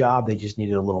 full-duty job. They just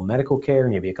needed a little medical care,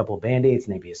 maybe a couple of Band-Aids,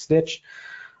 maybe a stitch,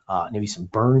 maybe some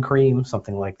burn cream,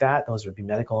 something like that. Those would be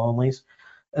medical onlys.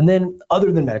 And then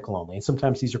other than medical only, and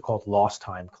sometimes these are called lost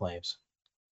time claims.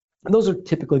 And those are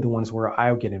typically the ones where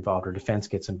I would get involved or defense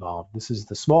gets involved. This is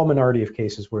the small minority of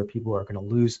cases where people are going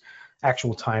to lose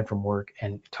actual time from work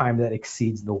and time that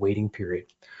exceeds the waiting period.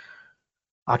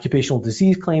 Occupational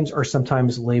disease claims are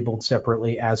sometimes labeled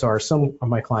separately, as are some of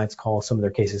my clients call some of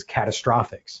their cases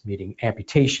catastrophics, meaning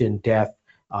amputation, death,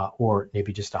 or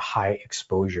maybe just a high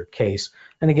exposure case.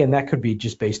 And again, that could be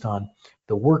just based on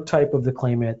the work type of the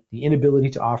claimant, the inability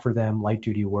to offer them light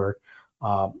duty work,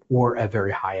 or a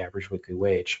very high average weekly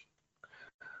wage.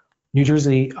 New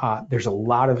Jersey, there's a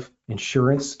lot of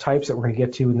insurance types that we're going to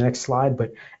get to in the next slide,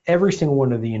 but every single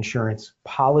one of the insurance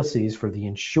policies for the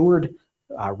insured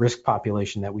risk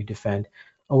population that we defend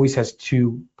always has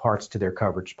two parts to their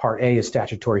coverage. Part A is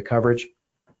statutory coverage.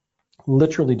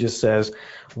 Literally just says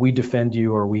we defend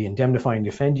you, or we indemnify and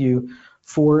defend you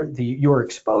for your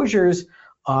exposures,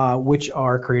 which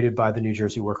are created by the New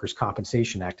Jersey Workers'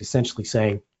 Compensation Act, essentially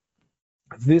saying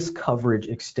this coverage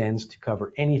extends to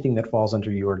cover anything that falls under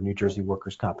your New Jersey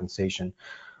Workers' Compensation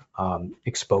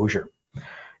exposure.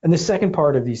 And the second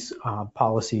part of these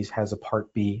policies has a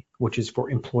Part B, which is for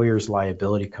employers'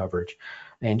 liability coverage.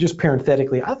 And just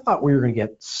parenthetically, I thought we were going to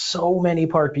get so many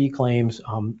Part B claims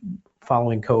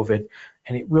following COVID,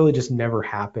 and it really just never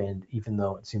happened, even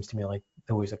though it seems to me like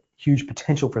there was a huge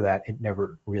potential for that. It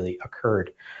never really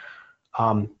occurred.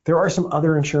 There are some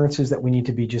other insurances that we need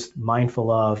to be just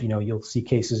mindful of. You know, you'll see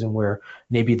cases in where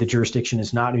maybe the jurisdiction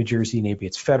is not New Jersey, maybe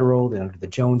it's federal, then under the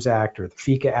Jones Act or the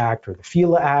FECA Act or the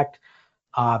FELA Act.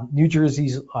 New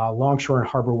Jersey's Longshore and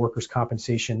Harbor Workers'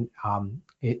 Compensation,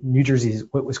 New Jersey is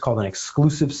what was called an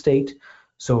exclusive state.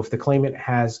 So if the claimant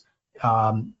has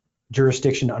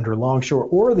jurisdiction under Longshore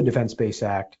or the Defense Base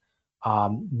Act,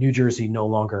 New Jersey no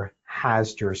longer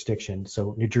has jurisdiction.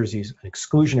 So New Jersey is an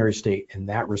exclusionary state in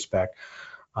that respect.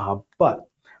 But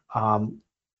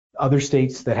other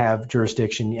states that have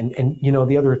jurisdiction, and you know,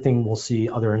 the other thing we'll see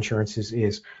other insurances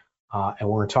is, and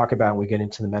we're going to talk about when we get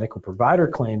into the medical provider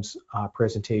claims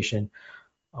presentation,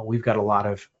 we've got a lot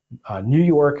of New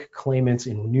York claimants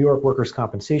in New York workers'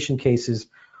 compensation cases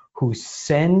who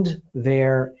send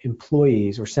their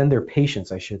employees, or send their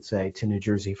patients, I should say, to New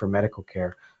Jersey for medical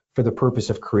care for the purpose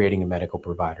of creating a medical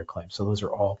provider claim. So those are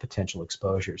all potential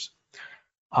exposures.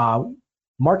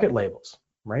 Market labels,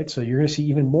 right? So you're going to see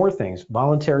even more things.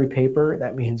 Voluntary paper,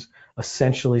 that means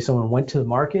essentially someone went to the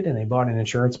market and they bought an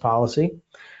insurance policy.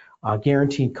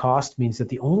 Guaranteed cost means that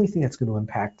the only thing that's going to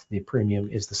impact the premium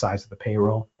is the size of the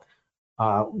payroll.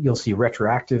 You'll see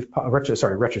retrospective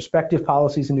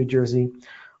policies in New Jersey.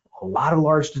 A lot of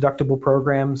large deductible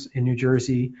programs in New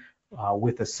Jersey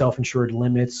with a self-insured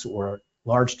limits or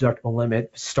large deductible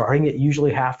limit, starting at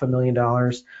usually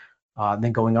 $500,000,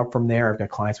 then going up from there. I've got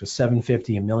clients with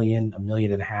 $750,000, $1 million,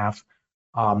 $1.5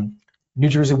 million. New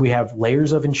Jersey, we have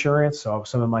layers of insurance. So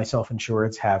some of my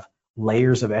self-insureds have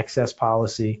layers of excess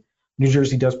policy. New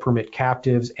Jersey does permit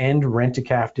captives and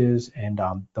rent-a-captives, and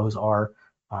those are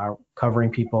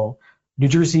covering people. New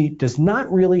Jersey does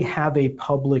not really have a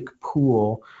public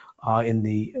pool in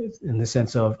the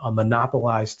sense of a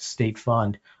monopolized state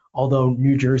fund, although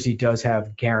New Jersey does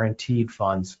have guaranteed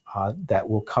funds that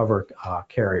will cover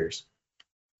carriers.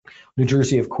 New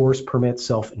Jersey, of course, permits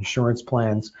self-insurance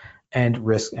plans and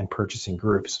risk and purchasing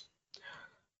groups.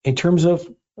 In terms of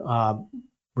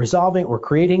resolving or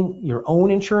creating your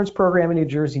own insurance program in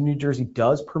New Jersey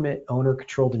does permit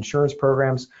owner-controlled insurance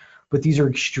programs, but these are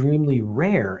extremely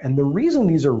rare. And the reason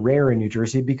these are rare in New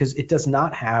Jersey because it does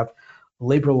not have a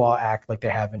Labor Law Act like they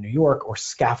have in New York or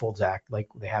Scaffolds Act like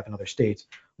they have in other states,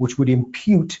 which would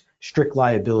impute strict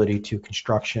liability to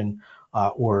construction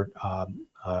or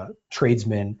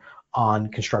tradesmen on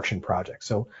construction projects.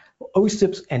 So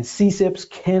OSIPs and CSIPs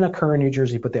can occur in New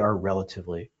Jersey, but they are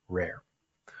relatively rare.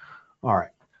 All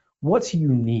right, what's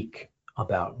unique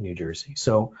about New Jersey?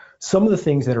 So some of the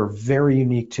things that are very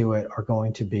unique to it are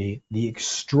going to be the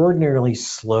extraordinarily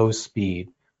slow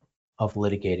speed of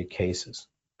litigated cases.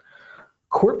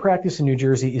 Court practice in New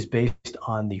Jersey is based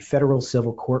on the federal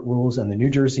civil court rules and the New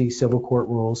Jersey civil court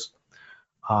rules.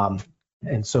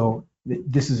 And so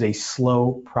this is a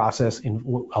slow process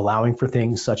in allowing for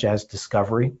things such as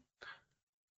discovery.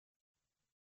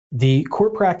 The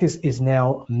court practice is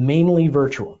now mainly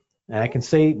virtual. And I can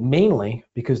say mainly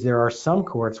because there are some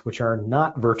courts which are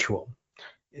not virtual.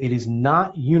 It is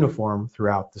not uniform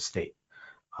throughout the state.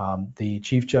 The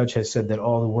chief judge has said that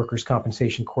all the workers'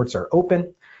 compensation courts are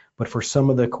open, but for some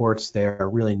of the courts, they're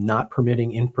really not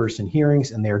permitting in-person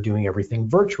hearings and they're doing everything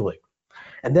virtually.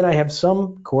 And then I have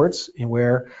some courts in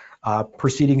where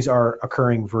proceedings are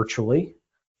occurring virtually,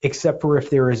 except for if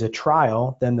there is a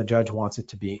trial, then the judge wants it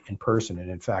to be in person. And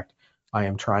in fact, I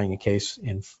am trying a case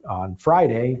on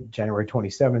Friday, January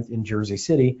 27th in Jersey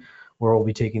City, where we'll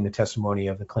be taking the testimony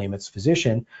of the claimant's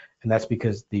physician, and that's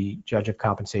because the judge of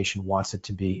compensation wants it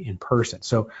to be in person.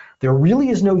 So there really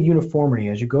is no uniformity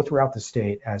as you go throughout the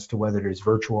state as to whether it is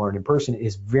virtual or in person. It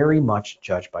is very much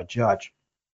judge by judge.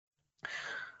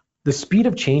 The speed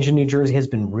of change in New Jersey has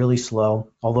been really slow,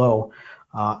 although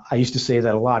I used to say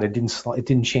that a lot. It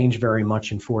didn't change very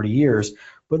much in 40 years,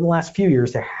 but in the last few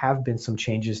years, there have been some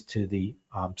changes to the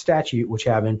statute which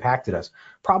have impacted us.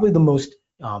 Probably the most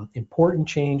important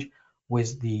change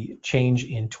was the change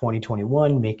in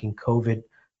 2021, making COVID,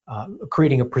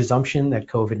 creating a presumption that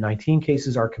COVID-19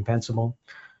 cases are compensable.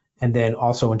 And then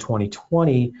also in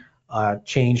 2020,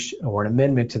 changed or an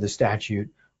amendment to the statute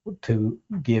to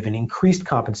give an increased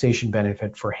compensation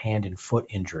benefit for hand and foot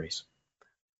injuries.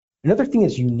 Another thing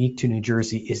that's unique to New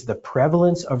Jersey is the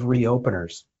prevalence of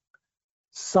reopeners.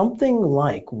 Something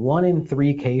like 1 in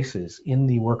 3 cases in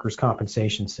the workers'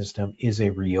 compensation system is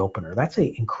a reopener. That's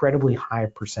an incredibly high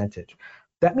percentage.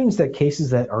 That means that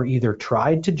cases that are either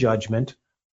tried to judgment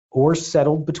or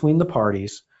settled between the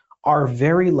parties are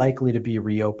very likely to be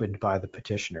reopened by the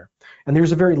petitioner. And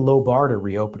there's a very low bar to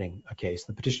reopening a case.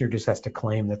 The petitioner just has to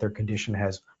claim that their condition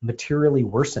has materially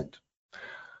worsened.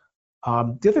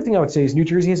 The other thing I would say is New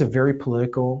Jersey has a very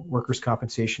political workers'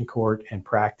 compensation court and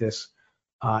practice,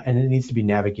 and it needs to be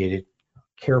navigated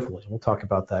carefully. We'll talk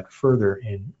about that further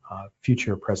in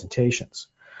future presentations.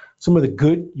 Some of the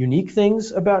good, unique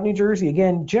things about New Jersey,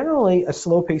 again, generally a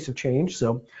slow pace of change.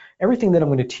 So everything that I'm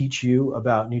going to teach you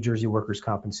about New Jersey workers'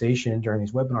 compensation during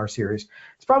these webinar series,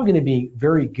 it's probably going to be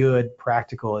very good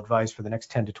practical advice for the next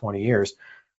 10 to 20 years.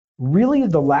 Really,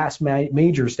 the last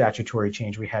major statutory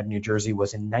change we had in New Jersey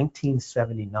was in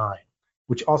 1979,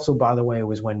 which also, by the way,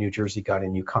 was when New Jersey got a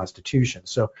new constitution.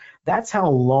 So that's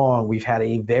how long we've had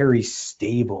a very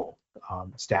stable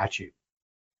statute.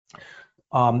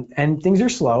 And things are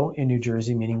slow in New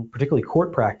Jersey, meaning particularly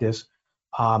court practice,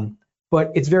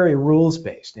 but it's very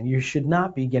rules-based, and you should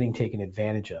not be getting taken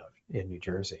advantage of in New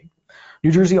Jersey.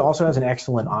 New Jersey also has an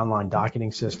excellent online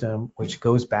docketing system, which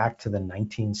goes back to the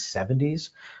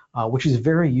 1970s, which is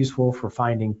very useful for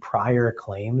finding prior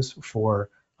claims for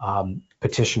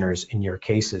petitioners in your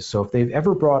cases. So if they've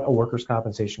ever brought a workers'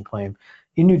 compensation claim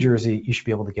in New Jersey, you should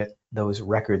be able to get those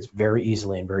records very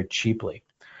easily and very cheaply.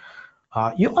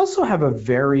 You also have a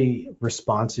very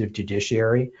responsive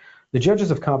judiciary. The judges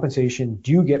of compensation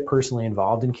do get personally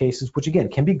involved in cases, which again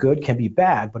can be good, can be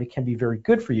bad, but it can be very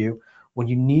good for you when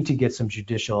you need to get some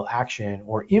judicial action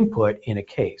or input in a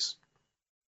case.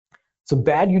 Some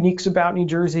bad uniques about New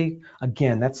Jersey,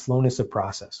 again, that's slowness of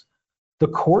process. The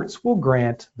courts will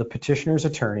grant the petitioner's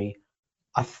attorney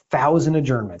 1,000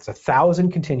 adjournments,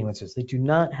 1,000 continuances. They do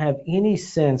not have any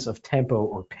sense of tempo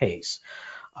or pace.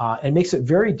 It makes it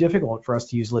very difficult for us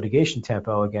to use litigation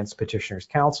tempo against petitioner's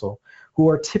counsel, who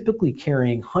are typically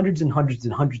carrying hundreds and hundreds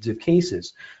and hundreds of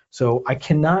cases. So I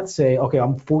cannot say, okay,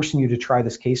 I'm forcing you to try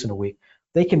this case in a week.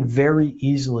 They can very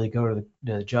easily go to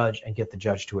the judge and get the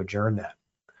judge to adjourn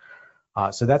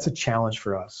that. So that's a challenge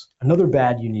for us. Another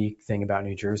bad, unique thing about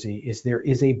New Jersey is there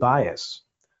is a bias,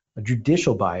 a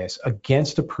judicial bias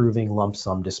against approving lump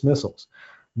sum dismissals.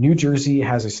 New Jersey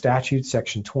has a statute,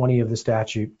 section 20 of the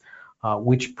statute,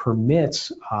 which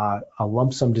permits a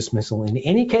lump sum dismissal in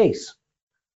any case,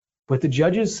 but the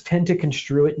judges tend to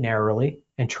construe it narrowly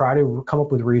and try to come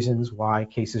up with reasons why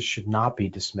cases should not be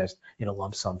dismissed in a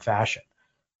lump sum fashion.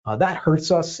 That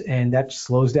hurts us, and that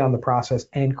slows down the process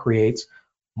and creates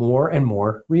more and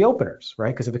more reopeners,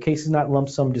 right? Because if a case is not lump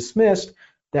sum dismissed,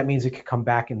 that means it could come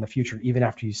back in the future even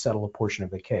after you settle a portion of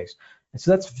the case. And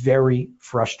so that's very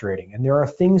frustrating. And there are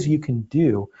things you can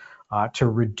do to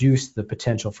reduce the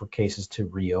potential for cases to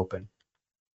reopen.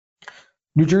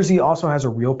 New Jersey also has a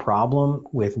real problem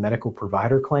with medical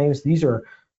provider claims. These are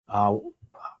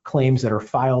claims that are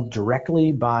filed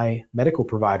directly by medical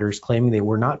providers claiming they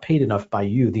were not paid enough by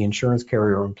you, the insurance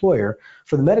carrier or employer,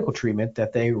 for the medical treatment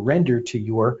that they rendered to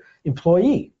your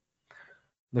employee.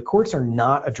 The courts are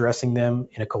not addressing them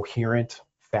in a coherent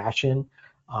fashion,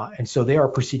 and so they are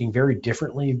proceeding very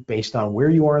differently based on where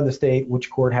you are in the state,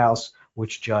 which courthouse,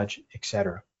 which judge,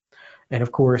 etc. And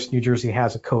of course, New Jersey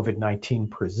has a COVID-19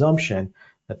 presumption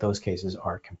that those cases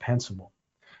are compensable.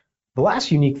 The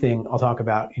last unique thing I'll talk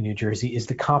about in New Jersey is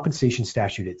the compensation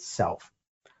statute itself.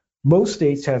 Most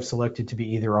states have selected to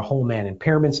be either a whole man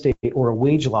impairment state or a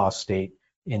wage loss state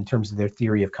in terms of their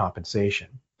theory of compensation.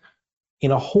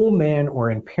 In a whole man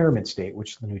or impairment state,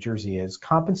 which New Jersey is,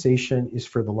 compensation is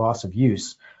for the loss of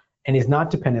use and is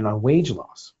not dependent on wage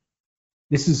loss.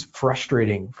 This is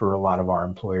frustrating for a lot of our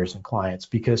employers and clients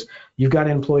because you've got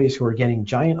employees who are getting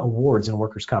giant awards in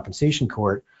workers' compensation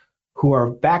court who are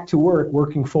back to work,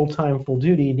 working full-time, full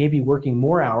duty, maybe working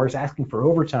more hours, asking for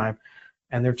overtime,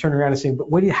 and they're turning around and saying,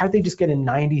 but how did they just get a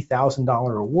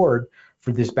 $90,000 award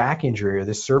for this back injury or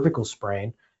this cervical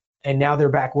sprain, and now they're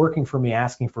back working for me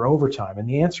asking for overtime? And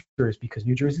the answer is because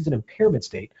New Jersey is an impairment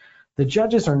state. The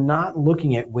judges are not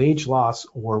looking at wage loss,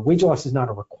 or wage loss is not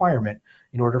a requirement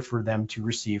in order for them to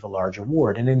receive a large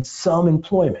award. And in some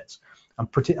employments, I'm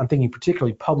thinking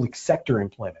particularly public sector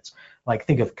employments, like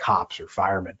think of cops or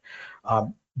firemen.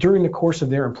 During the course of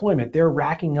their employment, they're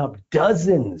racking up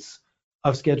dozens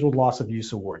of scheduled loss of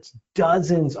use awards,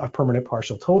 dozens of permanent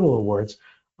partial total awards,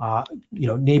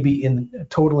 maybe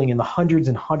totaling in the hundreds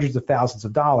and hundreds of thousands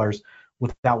of dollars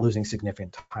without losing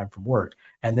significant time from work.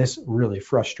 And this really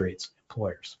frustrates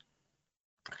employers.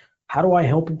 How do I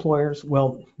help employers?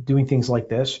 Well, doing things like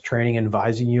this, training and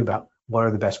advising you about what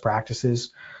are the best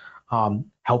practices,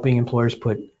 helping employers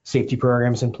put safety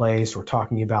programs in place, or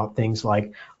talking about things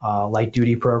like light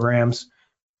duty programs.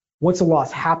 Once a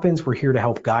loss happens, we're here to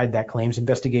help guide that claims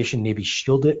investigation, maybe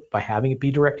shield it by having it be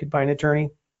directed by an attorney.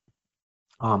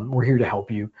 We're here to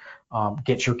help you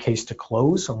get your case to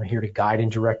close. I'm here to guide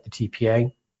and direct the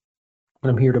TPA, and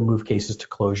I'm here to move cases to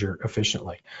closure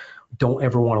efficiently. Don't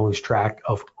ever want to lose track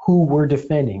of who we're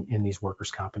defending in these workers'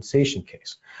 compensation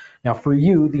case. Now, for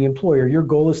you, the employer, your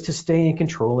goal is to stay in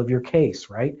control of your case,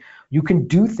 right? You can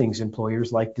do things,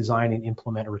 employers, like design and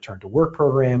implement a return to work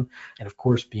program, and of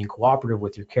course, being cooperative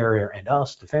with your carrier and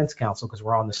us, defense counsel, because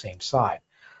we're on the same side.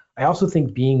 I also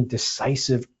think being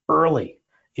decisive early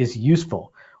is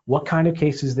useful. What kind of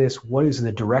case is this? What is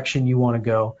the direction you want to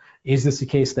go? Is this a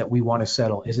case that we want to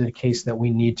settle? Is it a case that we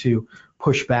need to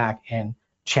push back and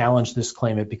challenge this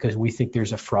claimant because we think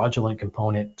there's a fraudulent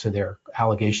component to their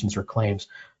allegations or claims?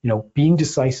 You know, being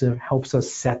decisive helps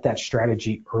us set that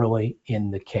strategy early in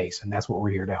the case, and that's what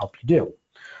we're here to help you do.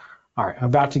 All right, I'm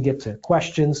about to get to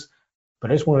questions,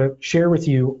 but I just want to share with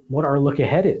you what our look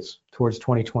ahead is towards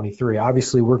 2023.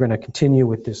 Obviously, we're going to continue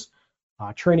with this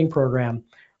training program.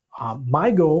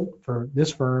 My goal for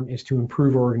this firm is to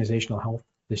improve organizational health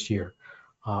this year.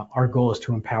 Our goal is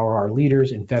to empower our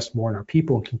leaders, invest more in our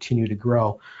people, and continue to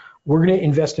grow. We're going to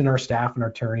invest in our staff and our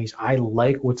attorneys. I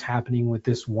like what's happening with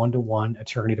this one-to-one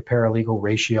attorney to paralegal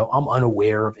ratio. I'm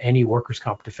unaware of any workers'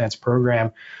 comp defense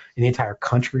program in the entire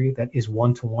country that is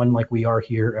one-to-one like we are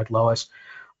here at Lois.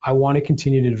 I want to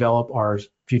continue to develop our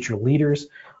future leaders.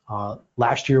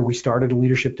 Last year, we started a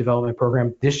leadership development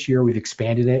program. This year, we've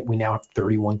expanded it. We now have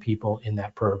 31 people in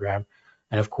that program.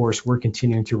 And of course, we're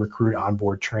continuing to recruit,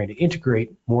 onboard, train to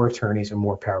integrate more attorneys and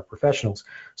more paraprofessionals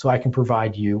so I can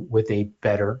provide you with a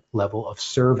better level of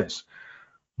service.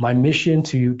 My mission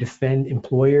to defend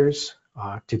employers,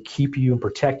 to keep you and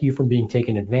protect you from being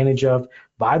taken advantage of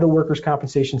by the workers'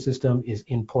 compensation system is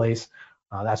in place.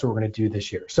 That's what we're going to do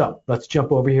this year. So let's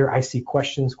jump over here. I see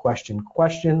questions.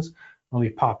 Let me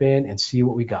pop in and see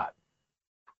what we got.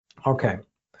 Okay.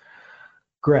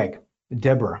 Greg,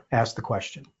 Deborah asked the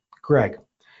question. Greg,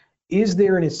 is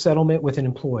there a settlement with an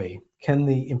employee? Can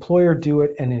the employer do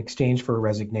it in exchange for a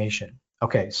resignation?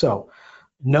 Okay, so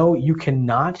no, you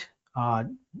cannot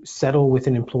settle with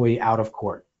an employee out of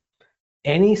court.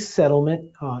 Any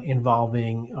settlement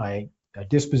involving a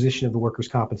disposition of the workers'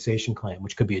 compensation claim,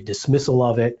 which could be a dismissal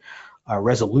of it, a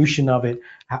resolution of it,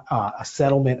 a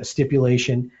settlement, a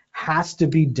stipulation, has to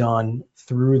be done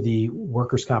through the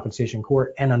workers' compensation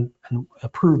court and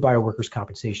approved by a workers'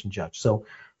 compensation judge. So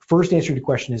first answer to the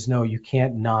question is no, you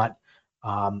can't not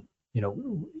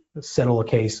settle a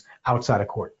case outside of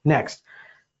court. Next,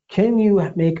 can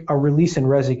you make a release and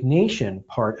resignation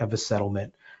part of a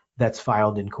settlement that's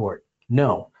filed in court?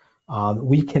 No,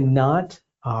 we cannot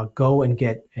go and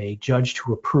get a judge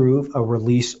to approve a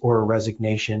release or a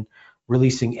resignation,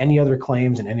 releasing any other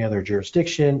claims in any other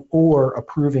jurisdiction, or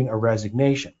approving a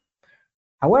resignation.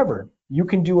 However, you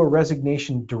can do a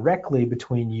resignation directly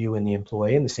between you and the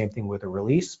employee, and the same thing with a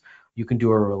release. You can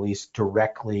do a release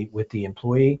directly with the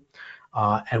employee.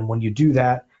 And when you do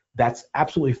that, that's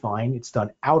absolutely fine. It's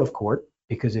done out of court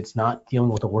because it's not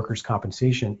dealing with a workers'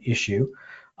 compensation issue.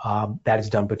 That is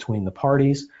done between the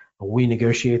parties. We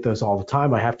negotiate those all the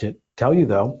time. I have to tell you,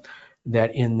 though,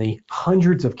 that in the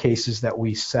hundreds of cases that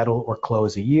we settle or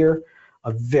close a year,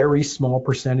 a very small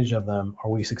percentage of them are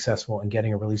we successful in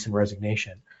getting a release and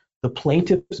resignation. The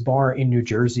plaintiff's bar in New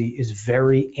Jersey is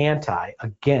very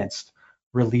against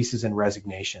releases and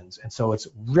resignations. And so it's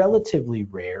relatively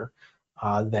rare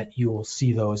that you will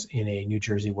see those in a New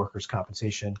Jersey workers'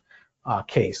 compensation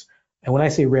case. And when I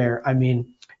say rare, I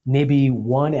mean maybe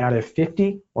 1 out of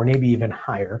 50 or maybe even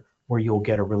higher where you'll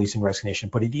get a release and resignation.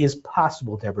 But it is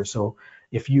possible, Deborah. So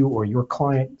if you or your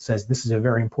client says this is a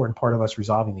very important part of us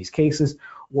resolving these cases,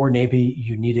 or maybe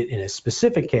you need it in a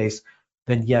specific case,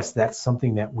 then yes, that's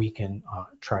something that we can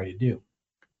try to do.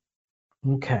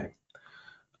 Okay.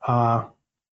 All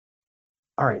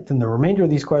right, then the remainder of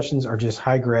these questions are just,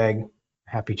 hi, Greg,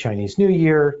 happy Chinese New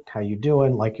Year, how you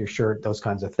doing, like your shirt, those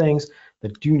kinds of things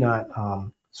that do not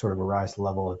sort of arise to the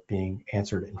level of being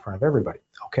answered in front of everybody.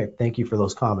 Okay, thank you for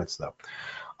those comments, though.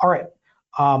 All right,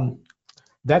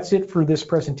 that's it for this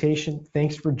presentation.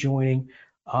 Thanks for joining.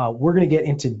 We're going to get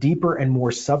into deeper and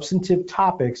more substantive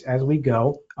topics as we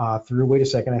go through. Wait a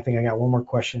second, I think I got one more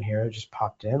question here. It just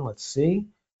popped in. Let's see.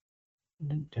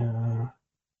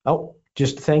 Oh,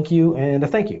 just thank you and a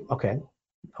thank you. Okay.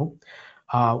 Oh.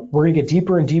 We're going to get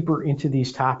deeper and deeper into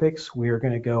these topics. We are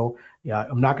going to go,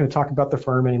 I'm not going to talk about the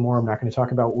firm anymore. I'm not going to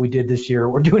talk about what we did this year,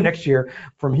 what we're doing next year.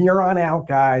 From here on out,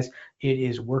 guys, it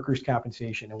is workers'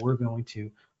 compensation, and we're going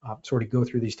to sort of go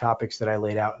through these topics that I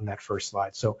laid out in that first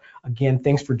slide. So again,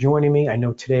 thanks for joining me. I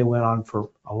know today went on for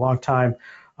a long time.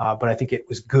 but I think it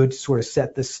was good to sort of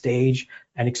set the stage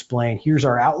and explain, here's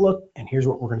our outlook and here's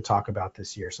what we're going to talk about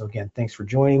this year. So again, thanks for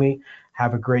joining me.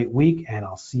 Have a great week, and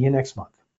I'll see you next month.